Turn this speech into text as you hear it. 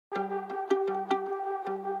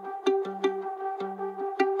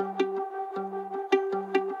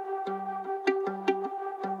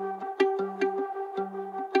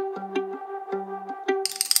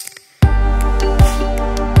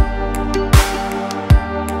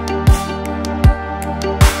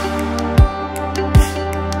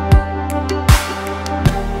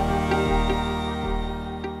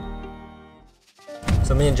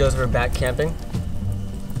and Joseph are back camping.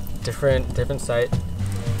 Different site.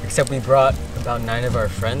 Except we brought about 9 of our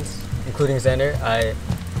friends, including Xander. I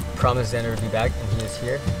promised Xander would be back, and he is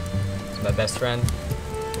here. He's my best friend.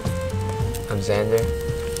 I'm Xander.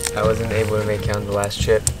 I wasn't able to make it on the last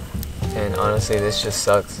trip, and honestly, this just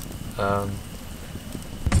sucks.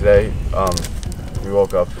 Today, we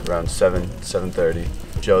woke up around 7:30.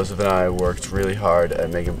 Joseph and I worked really hard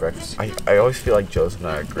at making breakfast. I always feel like Joseph and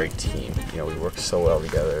I are a great team. You know, we work so well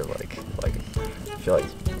together. Like I feel like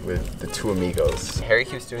we're the two amigos. Harry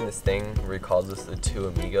keeps doing this thing where he calls us the two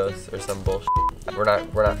amigos or some bullshit. We're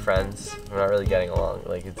not friends. We're not really getting along.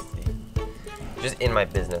 Like it's just in my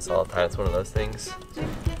business all the time. It's one of those things.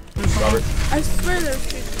 Robert? I swear there's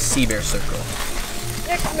Sea Bear Circle.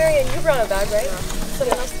 Yeah, Marion, you brought a bag, right? Yeah.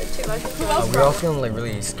 Someone else did too. I think who else We were all feeling like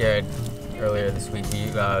really scared earlier this week. We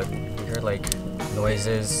heard like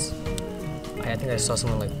noises. I think I saw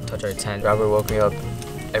someone like touch our tent. Robert woke me up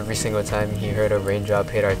every single time he heard a raindrop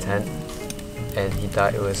hit our tent, and he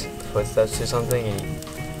thought it was footsteps or something, and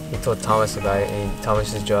he told Thomas about it, and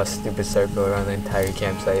Thomas just drew a stupid circle around the entire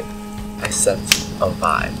campsite. I sensed a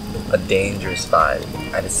vibe, a dangerous vibe.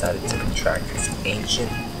 I decided to contract this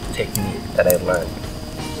ancient technique that I learned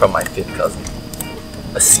from my 5th cousin,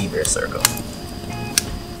 a sea bear circle.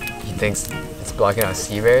 He thinks it's blocking out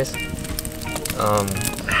sea bears.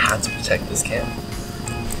 I had to protect this camp.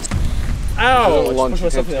 Ow! Lunch, you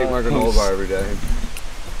can't take my granola bar every day.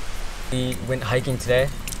 We went hiking today.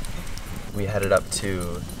 We headed up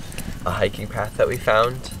to a hiking path that we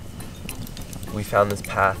found. We found this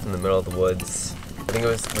path in the middle of the woods. I think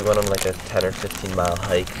we went on like a 10 or 15 mile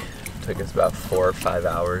hike. It took us about 4 or 5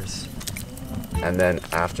 hours. And then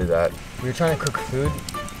after that, We were trying to cook food,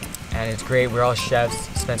 and it's great. We're all chefs.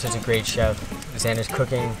 Spencer's a great chef. Xander's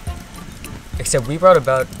cooking. Except we brought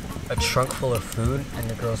about a trunk full of food, and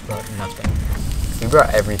the girls brought nothing. We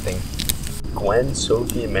brought everything. Gwen,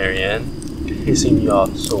 Sophie, and Marianne pissing me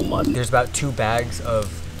off so much. There's about 2 bags of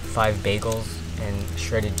 5 bagels and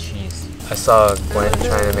shredded cheese. I saw Gwen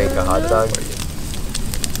trying to make a hot dog.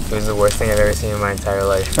 It was the worst thing I've ever seen in my entire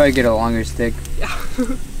life. Try to get a longer stick.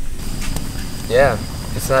 Yeah,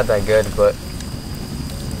 it's not that good, but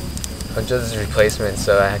I'm just a replacement,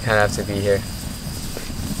 so I kind of have to be here.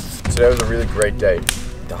 today was a really great day.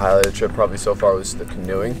 The highlight of the trip probably so far was the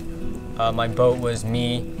canoeing. My boat was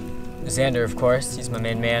me, Xander, of course. He's my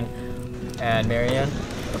main man, and Marianne.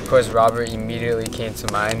 Of course, Robert immediately came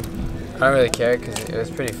to mind. I don't really care because it was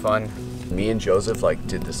pretty fun. Me and Joseph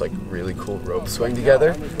did this really cool rope swing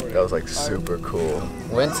together. That was super cool.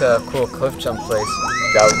 Went to a cool cliff jump place.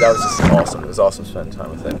 That was just awesome. It was awesome spending time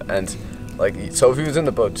with him. And Sophie was in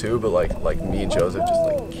the boat too, but me and Joseph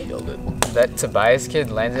just killed it. That Tobias kid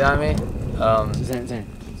landed on me. Xander.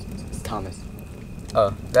 It's Thomas.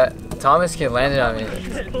 Oh, that Thomas kid landed on me.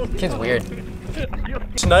 Kid's weird.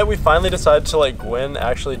 Tonight we finally decided to let Gwen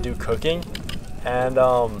actually do cooking, and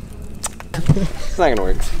It's not gonna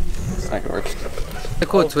work. It's not gonna work. The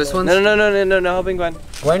cool twist ones? No, helping Gwen.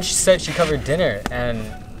 Gwen said she covered dinner, and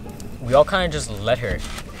we all kind of just let her.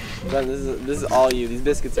 Gwen, this is all you. These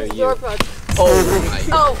biscuits are you. Your project.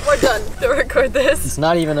 Oh, we're done to record this. It's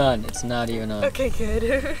not even on. It's not even on. Okay, good.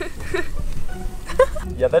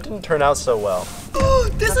 yeah, that didn't turn out so well.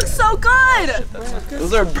 This looks so good!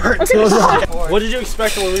 Those are burnt. What did you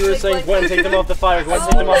expect when we were saying, Gwen, take them off the fire, Gwen,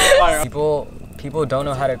 take them off the fire? People don't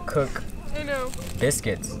know how to cook I know.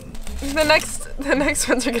 biscuits. The next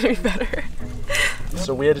ones are gonna be better.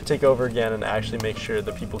 So we had to take over again and actually make sure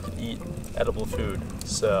that people could eat edible food.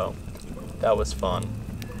 So that was fun.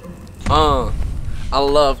 I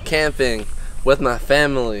love camping with my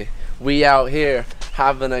family. We out here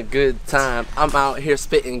having a good time. I'm out here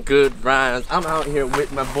spitting good rhymes. I'm out here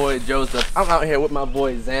with my boy Joseph. I'm out here with my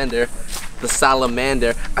boy Xander, the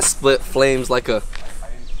salamander. I split flames like a...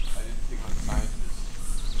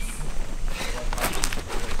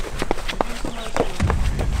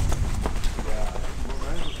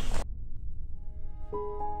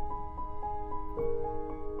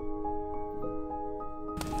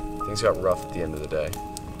 Things got rough at the end of the day.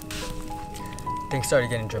 Things started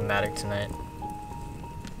getting dramatic tonight.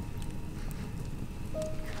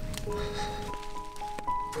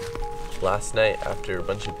 Last night, after a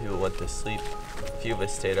bunch of people went to sleep, a few of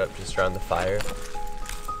us stayed up just around the fire.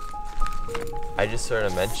 I just sort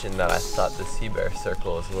of mentioned that I thought the sea bear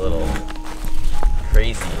circle was a little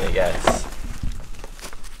crazy, I guess.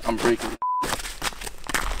 I'm breaking.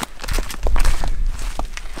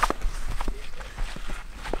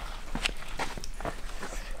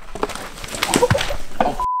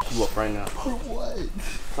 You up right now. For what?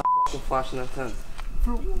 Stop flashing that tent.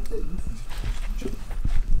 For what?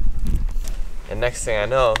 And next thing I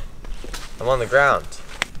know, I'm on the ground.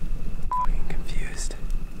 Fucking confused.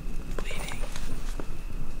 Bleeding.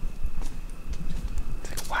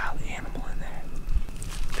 It's like a wild animal in there.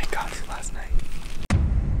 Thank God it's last night.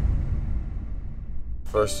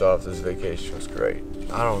 First off, this vacation was great.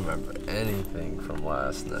 I don't remember anything from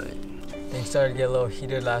last night. Things started to get a little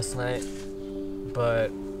heated last night, but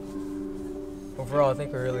overall I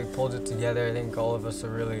think we really pulled it together. I think all of us are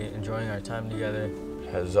really enjoying our time together.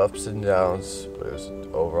 Has ups and downs, but it was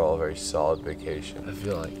overall a very solid vacation. I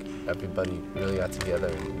feel like everybody really got together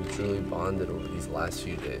and we truly bonded over these last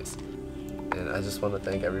few days. And I just want to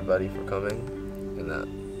thank everybody for coming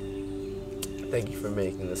and thank you for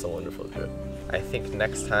making this a wonderful trip. I think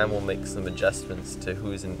next time we'll make some adjustments to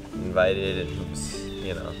who's invited and who's,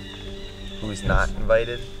 you know, who's not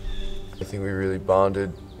invited. I think we really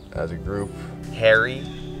bonded as a group. Harry,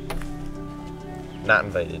 not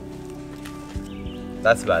invited.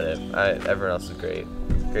 That's about it. Everyone else was great.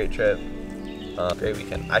 Great trip. Great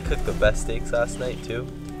weekend. I cooked the best steaks last night too.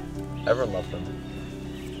 Everyone loved them.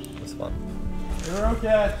 It was fun. You're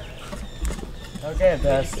okay. Okay,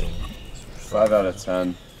 best. 5 out of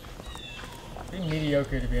 10. Pretty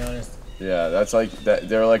mediocre, to be honest. Yeah, that's like that.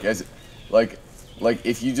 They're like as, like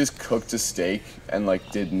if you just cooked a steak and like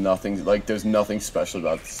did nothing, like there's nothing special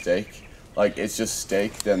about the steak. Like it's just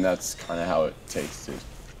steak, then that's kind of how it tasted.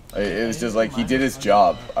 It was just like he did his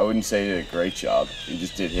job. I wouldn't say he did a great job. He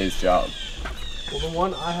just did his job. Well, the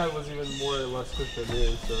one I had was even more or less cooked than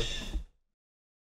yours, so.